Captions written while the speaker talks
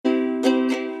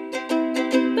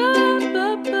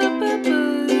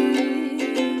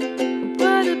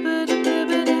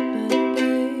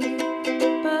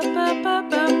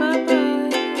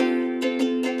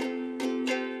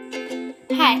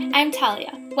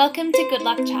Talia. Welcome to Good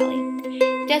Luck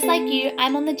Charlie. Just like you,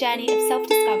 I'm on the journey of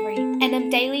self-discovery and am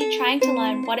daily trying to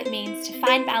learn what it means to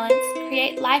find balance,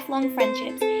 create lifelong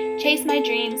friendships, chase my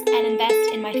dreams, and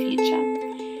invest in my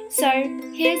future. So,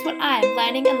 here's what I'm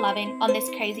learning and loving on this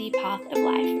crazy path of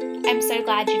life. I'm so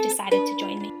glad you've decided to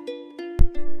join me.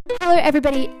 Hello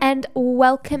everybody and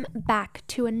welcome back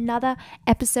to another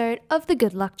episode of the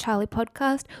Good Luck Charlie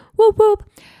podcast. Whoop whoop.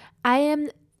 I am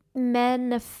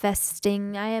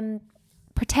manifesting. I am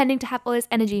pretending to have all this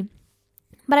energy,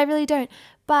 but I really don't.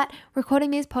 But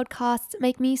recording these podcasts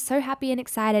make me so happy and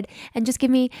excited and just give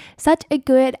me such a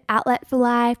good outlet for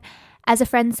life. As a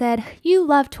friend said, you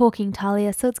love talking,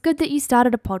 Talia, so it's good that you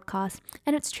started a podcast.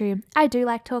 And it's true. I do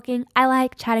like talking. I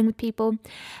like chatting with people.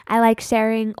 I like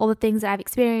sharing all the things that I've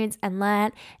experienced and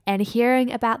learned and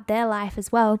hearing about their life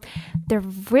as well. The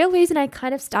real reason I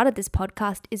kind of started this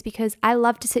podcast is because I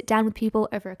love to sit down with people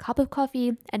over a cup of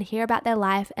coffee and hear about their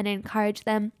life and encourage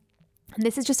them. And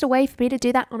this is just a way for me to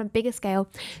do that on a bigger scale.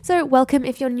 So welcome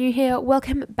if you're new here.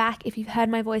 Welcome back if you've heard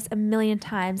my voice a million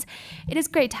times. It is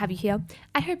great to have you here.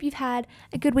 I hope you've had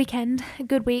a good weekend, a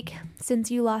good week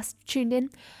since you last tuned in.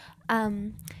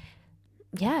 And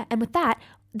with that,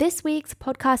 this week's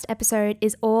podcast episode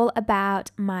is all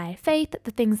about my faith,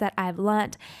 the things that I've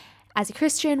learnt as a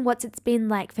Christian, what's it's been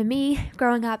like for me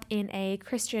growing up in a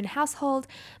Christian household.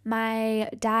 My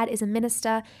dad is a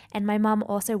minister and my mum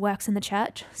also works in the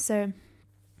church. So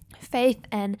faith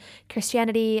and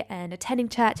Christianity and attending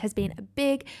church has been a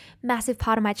big, massive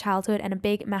part of my childhood and a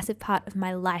big, massive part of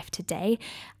my life today.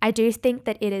 I do think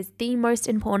that it is the most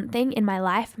important thing in my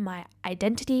life. My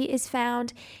identity is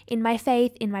found in my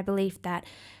faith, in my belief that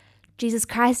Jesus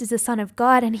Christ is the Son of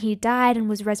God and he died and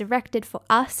was resurrected for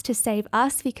us to save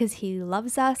us because he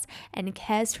loves us and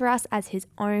cares for us as his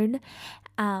own.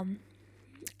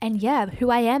 Who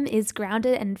I am is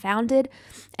grounded and founded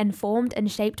and formed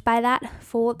and shaped by that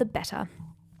for the better.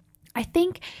 I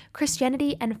think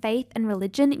Christianity and faith and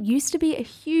religion used to be a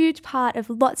huge part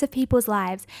of lots of people's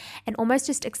lives and almost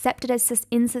just accepted as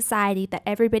in society that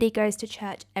everybody goes to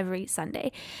church every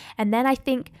Sunday. And then I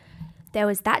think there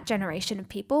was that generation of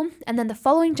people, and then the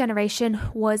following generation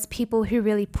was people who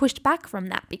really pushed back from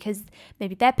that because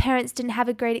maybe their parents didn't have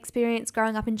a great experience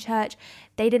growing up in church,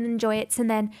 they didn't enjoy it, and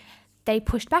then they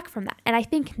pushed back from that. And I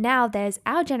think now there's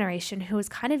our generation who is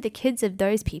kind of the kids of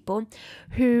those people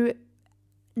who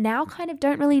now kind of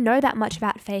don't really know that much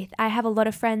about faith. I have a lot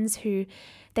of friends who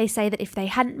they say that if they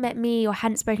hadn't met me or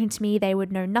hadn't spoken to me, they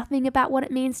would know nothing about what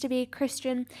it means to be a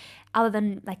Christian other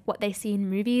than like what they see in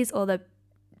movies or the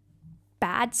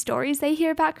bad stories they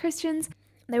hear about Christians.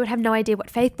 They would have no idea what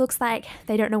faith looks like.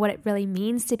 They don't know what it really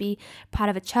means to be part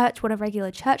of a church, what a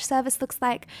regular church service looks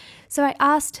like. So I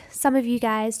asked some of you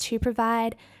guys to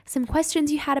provide some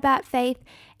questions you had about faith.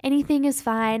 Anything is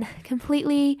fine,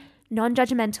 completely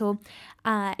non-judgmental.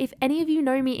 If any of you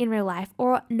know me in real life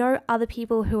or know other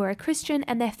people who are a Christian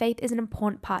and their faith is an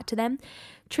important part to them,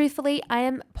 truthfully, I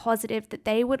am positive that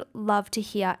they would love to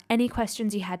hear any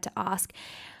questions you had to ask.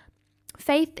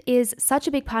 Faith is such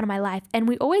a big part of my life, and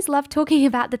we always love talking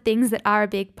about the things that are a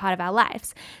big part of our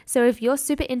lives. So if you're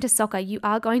super into soccer, you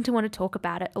are going to want to talk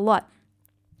about it a lot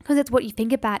because it's what you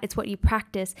think about, it's what you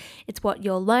practice, it's what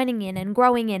you're learning in and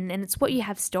growing in, and it's what you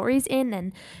have stories in,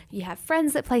 and you have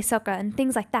friends that play soccer and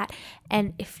things like that.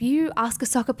 And if you ask a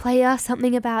soccer player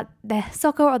something about their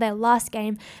soccer or their last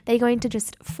game, they're going to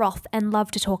just froth and love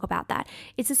to talk about that.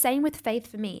 It's the same with faith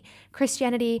for me.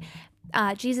 Christianity,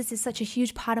 Jesus is such a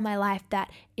huge part of my life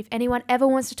that if anyone ever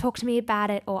wants to talk to me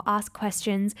about it or ask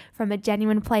questions from a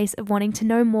genuine place of wanting to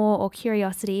know more or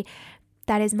curiosity,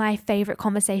 that is my favorite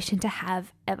conversation to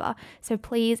have ever. So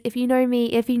please, if you know me,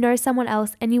 if you know someone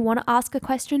else and you want to ask a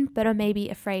question but are maybe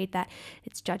afraid that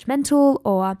it's judgmental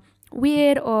or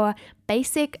weird or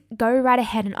basic, go right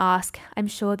ahead and ask. I'm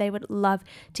sure they would love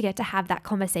to get to have that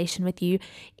conversation with you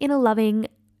in a loving,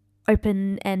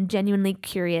 open and genuinely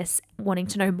curious, wanting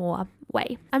to know more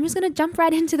way. I'm just going to jump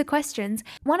right into the questions.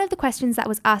 One of the questions that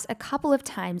was asked a couple of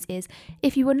times is,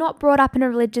 if you were not brought up in a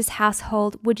religious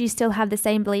household, would you still have the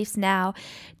same beliefs now?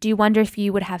 Do you wonder if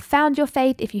you would have found your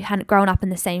faith if you hadn't grown up in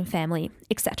the same family,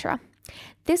 etc.?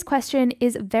 This question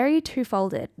is very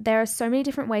two-folded. There are so many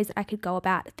different ways that I could go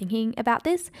about thinking about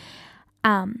this.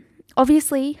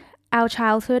 Obviously, our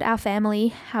childhood, our family,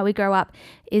 how we grow up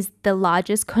is the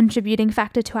largest contributing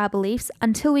factor to our beliefs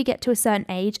until we get to a certain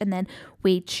age, and then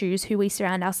we choose who we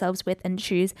surround ourselves with and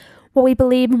choose what we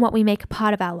believe and what we make a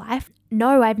part of our life.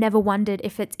 No, I've never wondered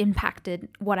if it's impacted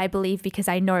what I believe because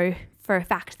I know for a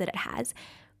fact that it has.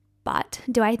 But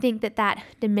do I think that that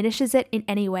diminishes it in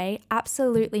any way?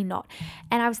 Absolutely not.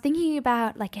 And I was thinking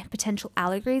about like potential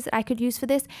allegories that I could use for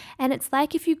this. And it's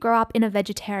like if you grow up in a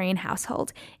vegetarian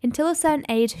household, until a certain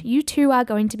age, you too are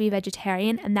going to be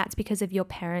vegetarian. And that's because of your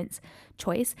parents'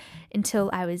 choice. Until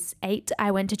I was 8,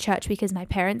 I went to church because my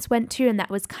parents went to, and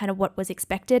that was kind of what was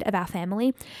expected of our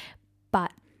family.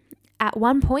 But at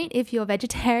one point, if you're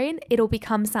vegetarian, it'll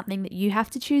become something that you have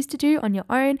to choose to do on your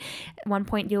own. At one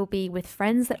point, you'll be with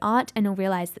friends that aren't, and you'll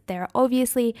realize that there are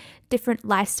obviously different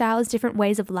lifestyles, different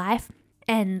ways of life.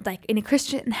 And like in a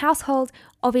Christian household,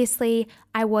 obviously,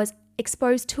 I was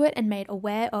exposed to it and made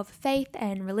aware of faith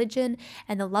and religion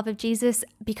and the love of Jesus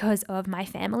because of my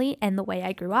family and the way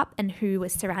I grew up and who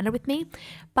was surrounded with me.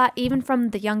 But even from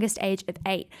the youngest age of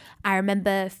 8, I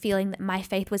remember feeling that my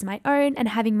faith was my own and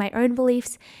having my own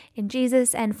beliefs in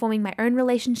Jesus and forming my own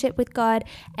relationship with God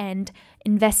and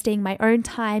investing my own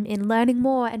time in learning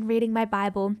more and reading my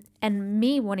Bible, and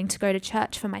me wanting to go to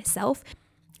church for myself.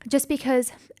 Just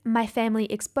because my family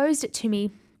exposed it to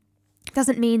me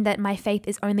doesn't mean that my faith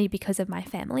is only because of my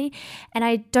family. And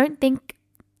I don't think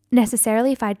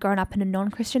necessarily if I'd grown up in a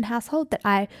non-Christian household that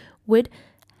I would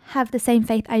have the same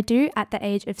faith I do at the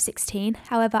age of 16.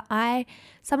 However,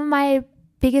 some of my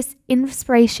biggest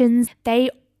inspirations, they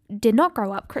did not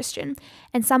grow up Christian.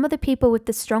 And some of the people with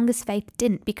the strongest faith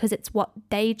didn't, because it's what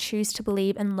they choose to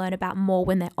believe and learn about more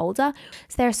when they're older.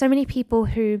 So there are so many people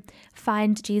who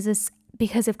find Jesus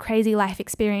because of crazy life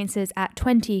experiences at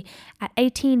 20, at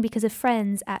 18 because of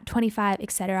friends, at 25,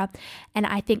 etc. And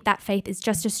I think that faith is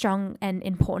just as strong and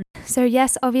important. So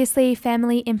yes, obviously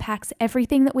family impacts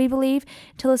everything that we believe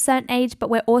till a certain age,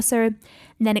 but we're also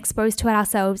then exposed to it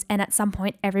ourselves, and at some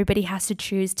point everybody has to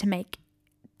choose to make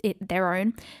it their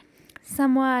own.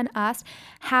 Someone asked,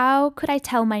 how could I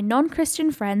tell my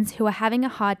non-Christian friends who are having a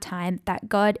hard time that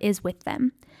God is with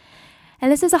them?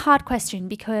 And this is a hard question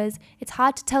because it's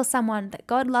hard to tell someone that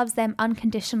God loves them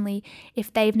unconditionally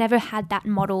if they've never had that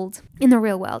modeled in the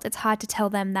real world. It's hard to tell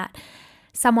them that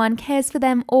someone cares for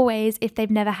them always if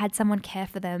they've never had someone care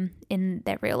for them in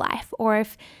their real life. Or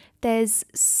if there's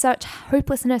such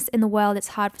hopelessness in the world, it's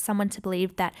hard for someone to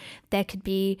believe that there could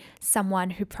be someone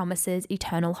who promises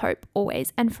eternal hope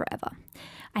always and forever.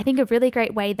 I think a really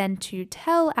great way then to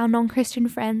tell our non-Christian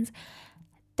friends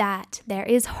that there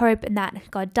is hope and that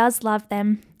God does love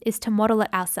them is to model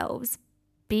it ourselves.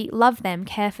 Love them,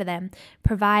 care for them,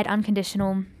 provide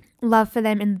unconditional love for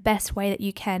them in the best way that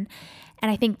you can.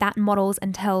 And I think that models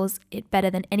and tells it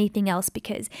better than anything else,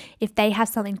 because if they have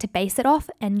something to base it off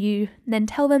and you then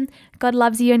tell them God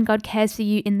loves you and God cares for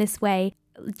you in this way,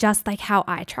 just like how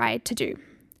I tried to do.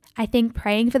 I think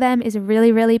praying for them is a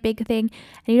really, really big thing,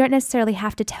 and you don't necessarily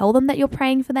have to tell them that you're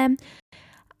praying for them.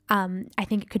 I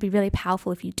think it could be really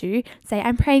powerful if you do say,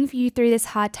 I'm praying for you through this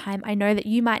hard time. I know that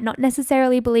you might not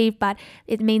necessarily believe, but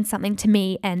it means something to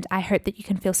me, and I hope that you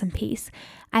can feel some peace.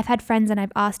 I've had friends and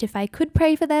I've asked if I could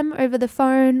pray for them over the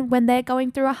phone when they're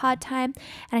going through a hard time.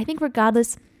 And I think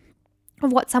regardless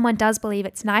of what someone does believe,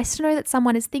 it's nice to know that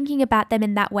someone is thinking about them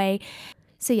in that way.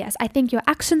 So yes, I think your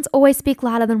actions always speak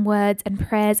louder than words, and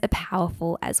prayers are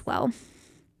powerful as well.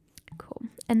 Cool.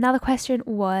 Another question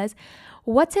was,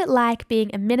 what's it like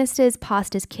being a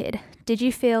pastor's kid? Did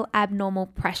you feel abnormal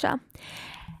pressure?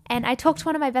 And I talked to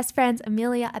one of my best friends,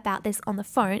 Amelia, about this on the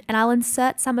phone, and I'll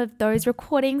insert some of those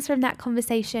recordings from that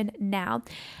conversation now.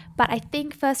 But I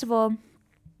think, first of all,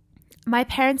 my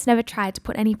parents never tried to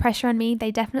put any pressure on me.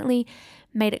 They definitely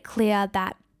made it clear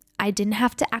that I didn't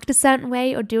have to act a certain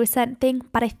way or do a certain thing.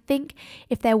 But I think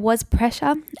if there was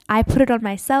pressure, I put it on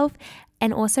myself.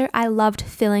 And also, I loved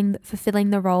fulfilling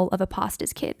the role of a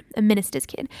pastor's kid, a minister's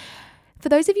kid. For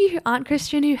those of you who aren't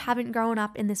Christian, who haven't grown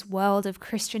up in this world of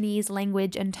Christianese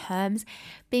language and terms,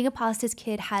 being a pastor's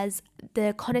kid has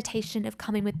the connotation of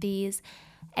coming with these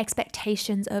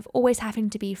expectations of always having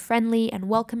to be friendly and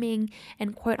welcoming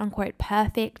and quote unquote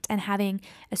perfect, and having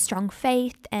a strong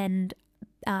faith and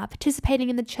participating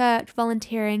in the church,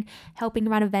 volunteering, helping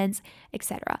run events,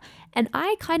 etc. And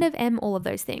I kind of am all of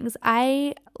those things.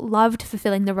 I loved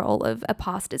fulfilling the role of a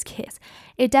pastor's kid.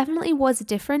 It definitely was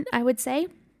different, I would say,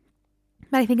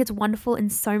 but I think it's wonderful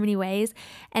in so many ways.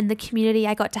 And the community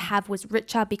I got to have was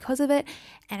richer because of it.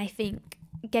 And I think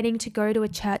getting to go to a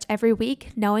church every week,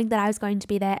 knowing that I was going to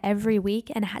be there every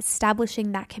week, and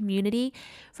establishing that community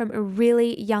from a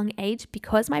really young age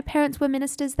because my parents were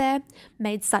ministers there,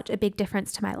 made such a big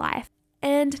difference to my life.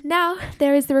 And now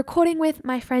there is the recording with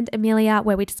my friend Amelia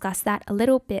where we discuss that a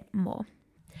little bit more.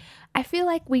 I feel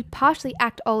like we partially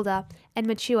act older and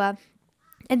mature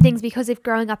and things, because of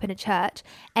growing up in a church,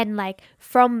 and like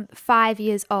from 5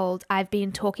 years old I've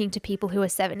been talking to people who are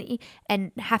 70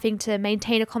 and having to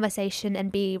maintain a conversation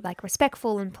and be like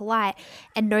respectful and polite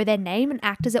and know their name and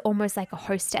act as almost like a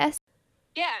hostess.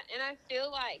 Yeah, and I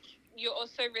feel like you're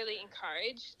also really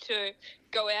encouraged to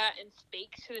go out and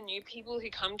speak to the new people who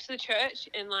come to the church,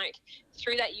 and like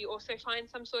through that you also find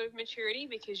some sort of maturity,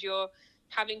 because you're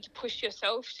having to push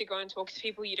yourself to go and talk to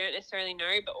people you don't necessarily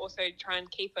know, but also try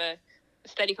and keep a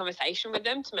steady conversation with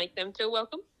them to make them feel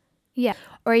welcome. Yeah,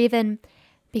 or even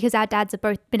because our dads are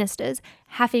both ministers,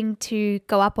 having to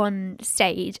go up on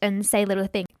stage and say little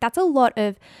things. That's a lot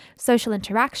of social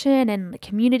interaction and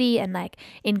community and like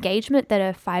engagement that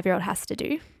a 5-year-old has to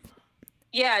do.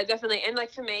 Yeah, definitely. And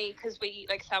like for me, because we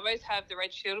like Salvos have the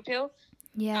Red Shield Appeal.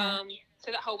 Yeah.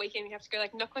 So that whole weekend we have to go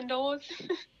like knock on doors.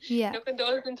 Yeah. Knock on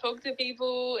doors and talk to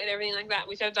people and everything like that,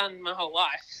 which I've done my whole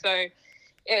life. So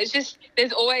it's just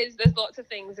there's lots of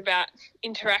things about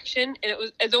interaction,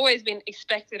 and it's always been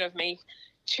expected of me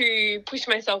to push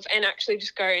myself and actually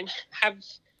just go and have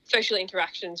social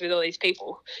interactions with all these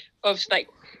people. Of like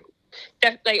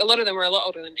a lot of them are a lot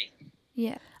older than me.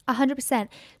 Yeah, 100%.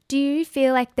 Do you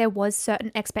feel like there was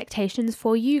certain expectations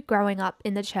for you growing up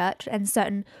in the church and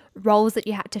certain roles that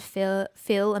you had to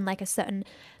fill and like a certain,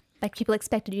 like people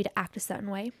expected you to act a certain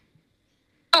way?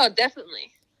 Oh,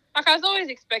 definitely. Like I was always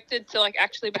expected to like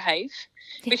actually behave,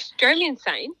 which drove me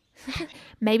insane.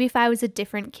 Maybe if I was a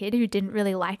different kid who didn't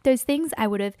really like those things, I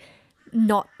would have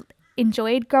not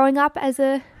enjoyed growing up as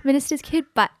a minister's kid,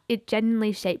 but it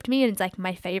genuinely shaped me, and it's like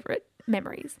my favorite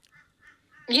memories.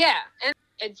 Yeah, and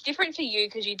it's different for you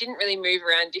because you didn't really move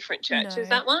around different churches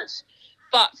that much.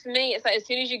 But for me, it's like as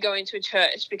soon as you go into a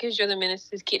church, because you're the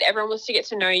minister's kid, everyone wants to get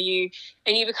to know you,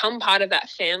 and you become part of that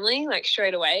family like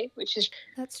straight away, which is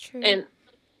that's true. And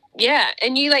yeah,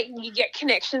 and you get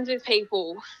connections with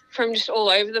people from just all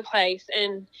over the place,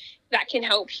 and that can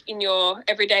help in your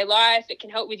everyday life. It can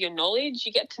help with your knowledge.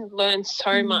 You get to learn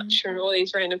so much from all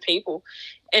these random people,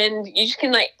 and you just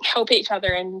can like help each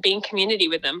other and be in community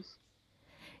with them.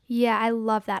 Yeah, I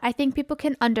love that. I think people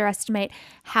can underestimate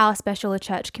how special a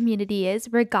church community is.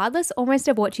 Regardless almost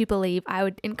of what you believe, I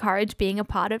would encourage being a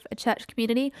part of a church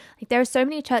community. Like there are so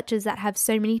many churches that have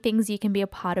so many things you can be a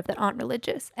part of that aren't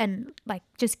religious, and like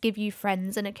just give you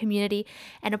friends and a community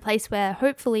and a place where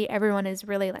hopefully everyone is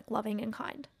really like loving and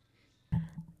kind.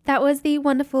 That was the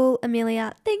wonderful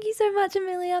Amelia. Thank you so much,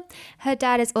 Amelia. Her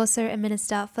dad is also a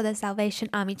minister for the Salvation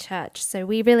Army Church, so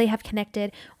we really have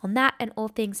connected on that and all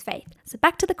things faith. So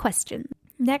back to the question.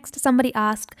 Next, somebody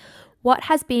asked, what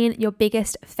has been your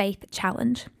biggest faith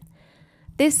challenge?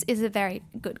 This is a very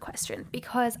good question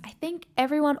because I think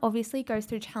everyone obviously goes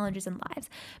through challenges in lives,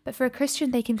 but for a Christian,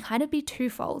 they can kind of be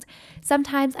twofold.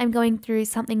 Sometimes I'm going through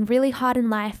something really hard in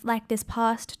life, like this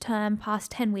past 10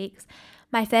 weeks.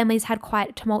 My family's had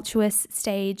quite a tumultuous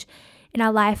stage in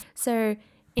our life. So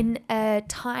in a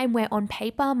time where on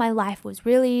paper my life was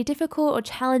really difficult or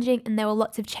challenging and there were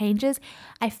lots of changes,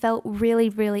 I felt really,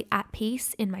 really at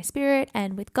peace in my spirit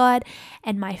and with God,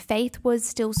 and my faith was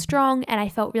still strong, and I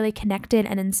felt really connected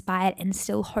and inspired and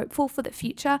still hopeful for the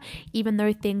future, even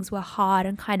though things were hard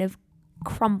and kind of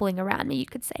crumbling around me, you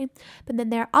could say. But then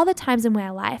there are other times in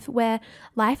my life where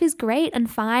life is great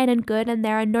and fine and good and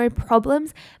there are no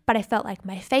problems, but I felt like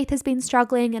my faith has been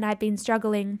struggling and I've been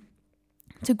struggling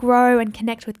to grow and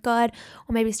connect with God,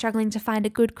 or maybe struggling to find a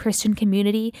good Christian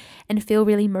community and feel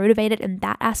really motivated in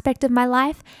that aspect of my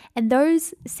life. And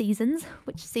those seasons,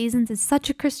 which seasons is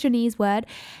such a Christianese word,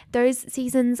 those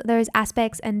seasons, those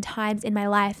aspects and times in my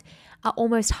life are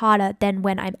almost harder than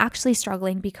when I'm actually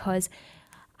struggling, because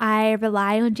I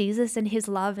rely on Jesus and his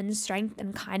love and strength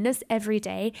and kindness every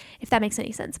day, if that makes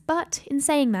any sense. But in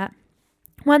saying that,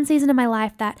 one season of my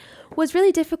life that was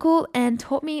really difficult and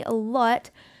taught me a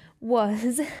lot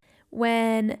was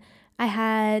when I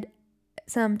had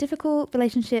some difficult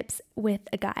relationships with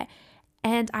a guy.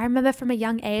 And I remember from a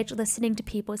young age listening to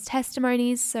people's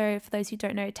testimonies. So for those who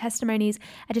don't know, testimonies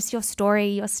are just your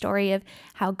story of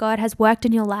how God has worked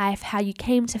in your life, how you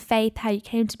came to faith, how you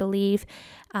came to believe,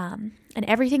 and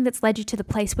everything that's led you to the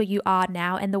place where you are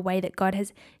now, and the way that God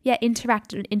has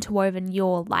interacted and interwoven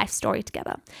your life story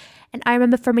together. And I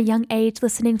remember from a young age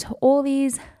listening to all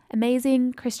these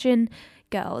amazing Christian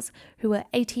girls who were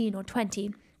 18 or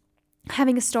 20,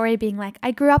 having a story being like,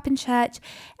 I grew up in church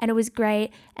and it was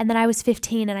great, and then I was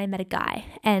 15 and I met a guy,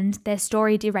 and their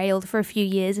story derailed for a few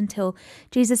years until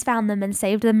Jesus found them and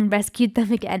saved them and rescued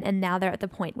them again, and now they're at the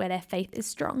point where their faith is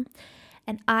strong.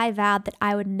 And I vowed that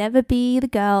I would never be the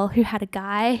girl who had a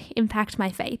guy impact my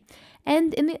faith.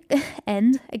 And in the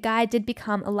end, a guy did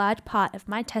become a large part of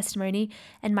my testimony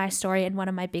and my story and one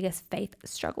of my biggest faith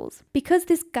struggles. Because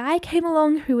this guy came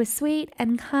along who was sweet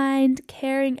and kind,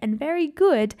 caring, and very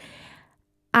good,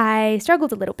 I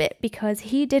struggled a little bit because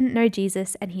he didn't know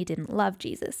Jesus and he didn't love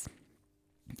Jesus.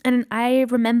 And I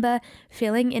remember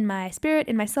feeling in my spirit,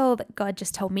 in my soul, that God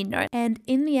just told me no. And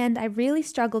in the end, I really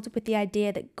struggled with the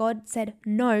idea that God said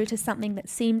no to something that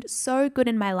seemed so good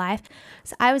in my life.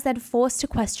 So I was then forced to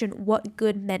question what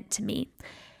good meant to me.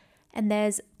 And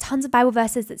there's tons of Bible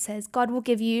verses that says God will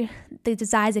give you the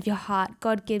desires of your heart.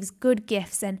 God gives good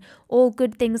gifts and all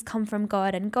good things come from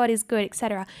God and God is good,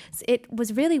 etc. So it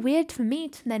was really weird for me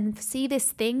to then see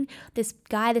this thing, this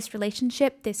guy, this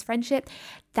relationship, this friendship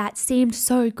that seemed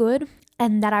so good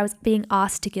and that I was being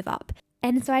asked to give up.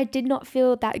 And so I did not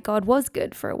feel that God was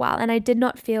good for a while, and I did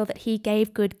not feel that he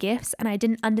gave good gifts, and I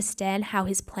didn't understand how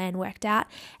his plan worked out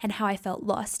and how I felt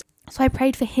lost. So I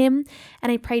prayed for him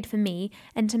and I prayed for me,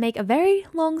 and to make a very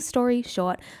long story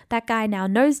short, that guy now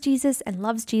knows Jesus and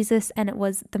loves Jesus, and it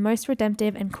was the most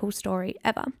redemptive and cool story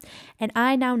ever. And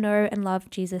I now know and love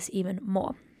Jesus even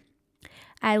more.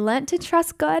 I learned to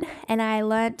trust God, and I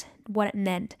learned what it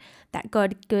meant that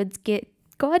God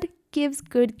gives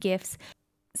good gifts.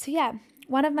 So yeah,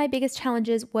 one of my biggest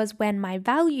challenges was when my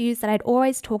values that I'd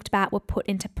always talked about were put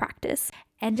into practice,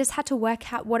 and just had to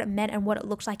work out what it meant and what it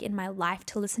looked like in my life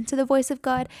to listen to the voice of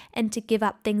God and to give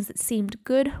up things that seemed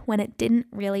good when it didn't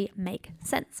really make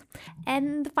sense.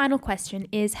 And the final question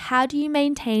is, how do you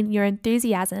maintain your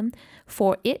enthusiasm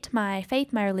for it, my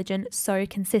faith, my religion, so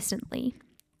consistently?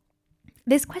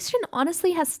 This question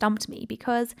honestly has stumped me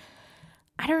because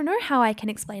I don't know how I can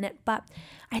explain it, but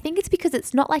I think it's because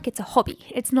it's not like it's a hobby.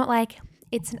 It's not like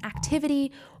it's an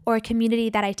activity or a community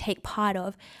that I take part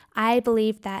of. I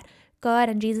believe that God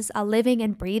and Jesus are living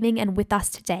and breathing and with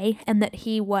us today, and that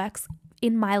he works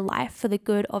in my life for the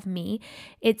good of me.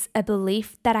 It's a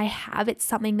belief that I have. It's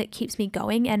something that keeps me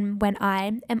going. And when I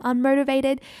am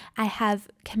unmotivated, I have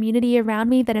community around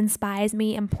me that inspires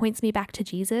me and points me back to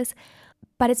Jesus.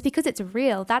 But it's because it's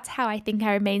real. That's how I think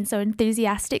I remain so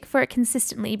enthusiastic for it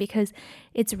consistently, because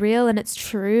it's real and it's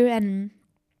true, and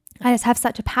I just have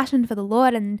such a passion for the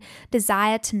Lord and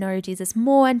desire to know Jesus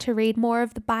more and to read more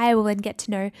of the Bible and get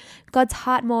to know God's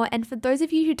heart more. And for those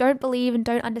of you who don't believe and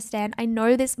don't understand, I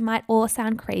know this might all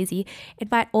sound crazy.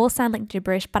 It might all sound like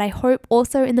gibberish, but I hope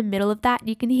also in the middle of that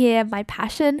you can hear my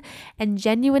passion and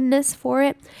genuineness for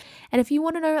it. And if you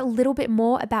want to know a little bit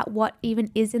more about what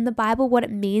even is in the Bible, what it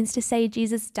means to say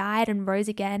Jesus died and rose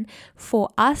again for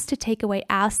us to take away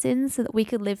our sins so that we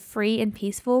could live free and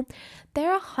peaceful,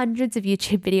 there are hundreds of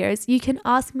YouTube videos. You can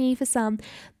ask me for some.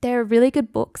 There are really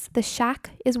good books. The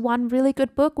Shack is one really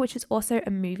good book, which is also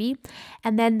a movie.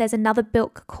 And then there's another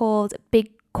book called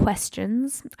Big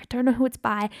Questions. I don't know who it's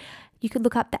by. You could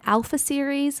look up the Alpha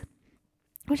series,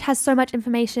 which has so much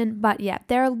information. But yeah,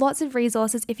 there are lots of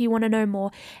resources if you want to know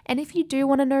more. And if you do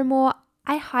want to know more,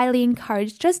 I highly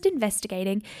encourage just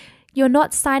investigating. You're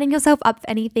not signing yourself up for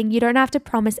anything. You don't have to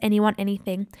promise anyone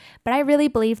anything. But I really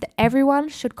believe that everyone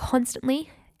should constantly,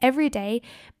 every day,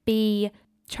 be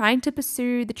trying to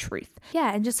pursue the truth.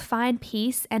 Yeah, and just find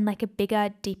peace and like a bigger,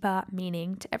 deeper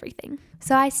meaning to everything.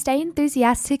 So I stay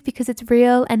enthusiastic because it's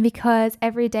real and because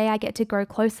every day I get to grow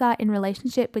closer in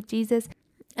relationship with Jesus.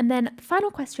 And then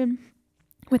final question,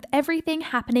 with everything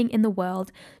happening in the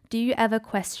world, do you ever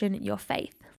question your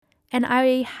faith? And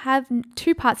I have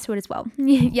two parts to it as well.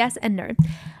 Yes and no.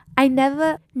 I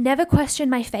never question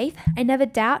my faith. I never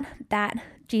doubt that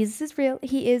Jesus is real.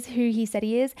 He is who he said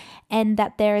he is, and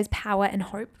that there is power and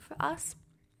hope for us.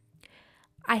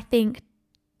 I think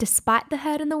despite the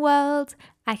hurt in the world,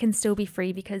 I can still be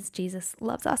free because Jesus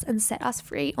loves us and set us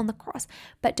free on the cross.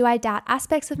 But do I doubt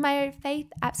aspects of my faith?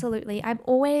 Absolutely. I'm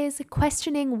always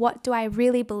questioning, what do I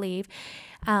really believe?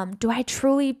 Do I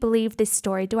truly believe this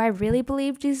story? Do I really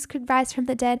believe Jesus could rise from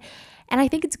the dead? And I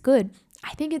think it's good.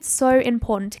 I think it's so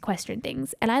important to question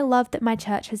things. And I love that my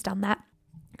church has done that.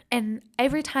 And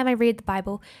every time I read the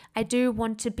Bible, I do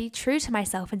want to be true to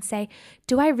myself and say,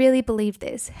 do I really believe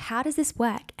this? How does this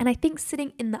work? And I think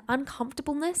sitting in the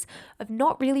uncomfortableness of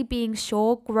not really being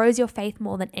sure grows your faith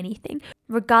more than anything.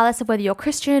 Regardless of whether you're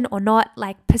Christian or not,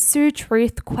 like pursue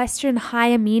truth, question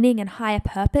higher meaning and higher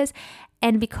purpose.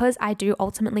 And because I do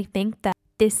ultimately think that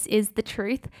this is the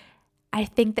truth, I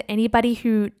think that anybody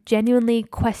who genuinely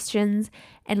questions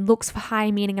and looks for high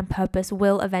meaning and purpose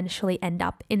will eventually end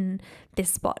up in this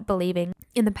spot, believing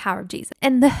in the power of Jesus.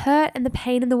 And the hurt and the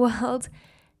pain in the world,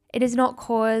 It is not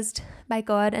caused by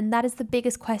God, and that is the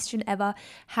biggest question ever.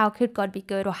 How could God be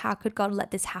good, or how could God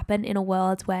let this happen in a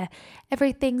world where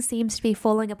everything seems to be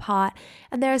falling apart?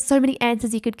 And there are so many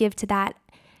answers you could give to that,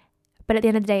 but at the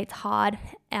end of the day, it's hard.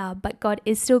 But God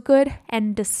is still good,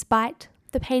 and despite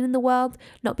the pain in the world,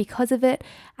 not because of it,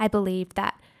 I believe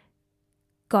that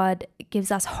God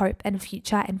gives us hope and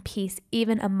future and peace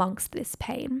even amongst this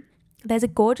pain. There's a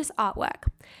gorgeous artwork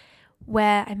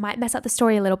where, I might mess up the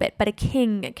story a little bit, but a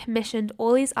king commissioned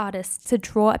all these artists to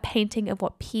draw a painting of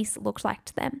what peace looked like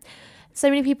to them. So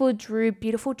many people drew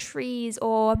beautiful trees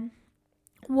or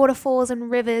waterfalls and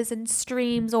rivers and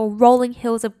streams or rolling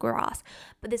hills of grass.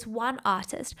 But this one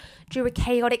artist drew a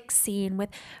chaotic scene with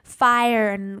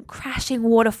fire and crashing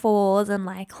waterfalls and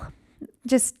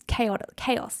just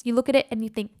chaos. You look at it and you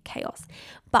think chaos.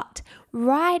 But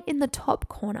right in the top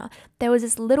corner, there was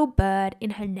this little bird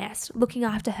in her nest looking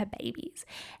after her babies.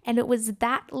 And it was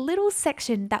that little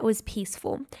section that was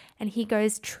peaceful. And he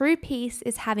goes, true peace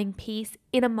is having peace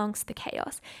in amongst the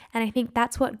chaos. And I think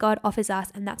that's what God offers us,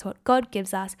 and that's what God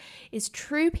gives us, is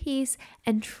true peace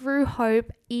and true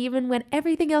hope, even when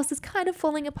everything else is kind of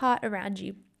falling apart around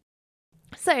you.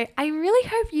 So I really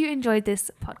hope you enjoyed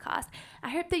this podcast.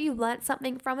 I hope that you learned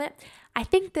something from it. I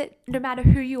think that no matter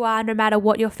who you are, no matter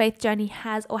what your faith journey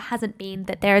has or hasn't been,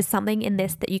 that there is something in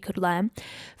this that you could learn.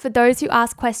 For those who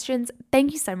ask questions,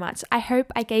 thank you so much. I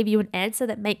hope I gave you an answer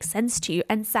that makes sense to you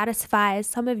and satisfies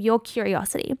some of your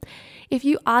curiosity. If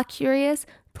you are curious,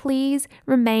 please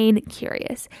remain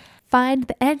curious. Find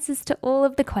the answers to all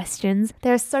of the questions.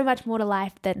 There is so much more to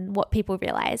life than what people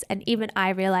realize. And even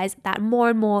I realize that more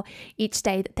and more each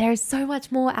day, that there is so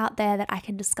much more out there that I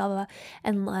can discover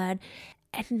and learn.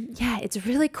 And yeah, it's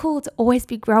really cool to always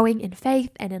be growing in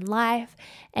faith and in life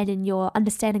and in your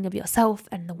understanding of yourself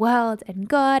and the world and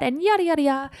God and yada, yada,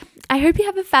 yada. I hope you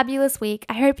have a fabulous week.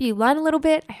 I hope you learn a little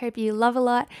bit. I hope you love a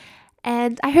lot.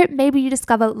 And I hope maybe you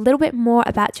discover a little bit more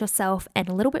about yourself and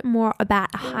a little bit more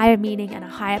about a higher meaning and a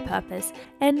higher purpose.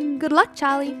 And good luck,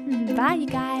 Charlie. Bye, you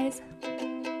guys.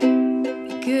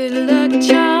 Good luck,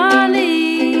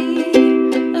 Charlie.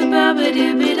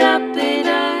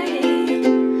 Ba-ba-dibba-da-ba-da.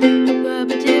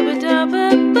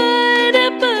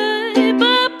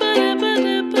 Ba-ba-dibba-da-ba-ba-da-ba-ba-ba.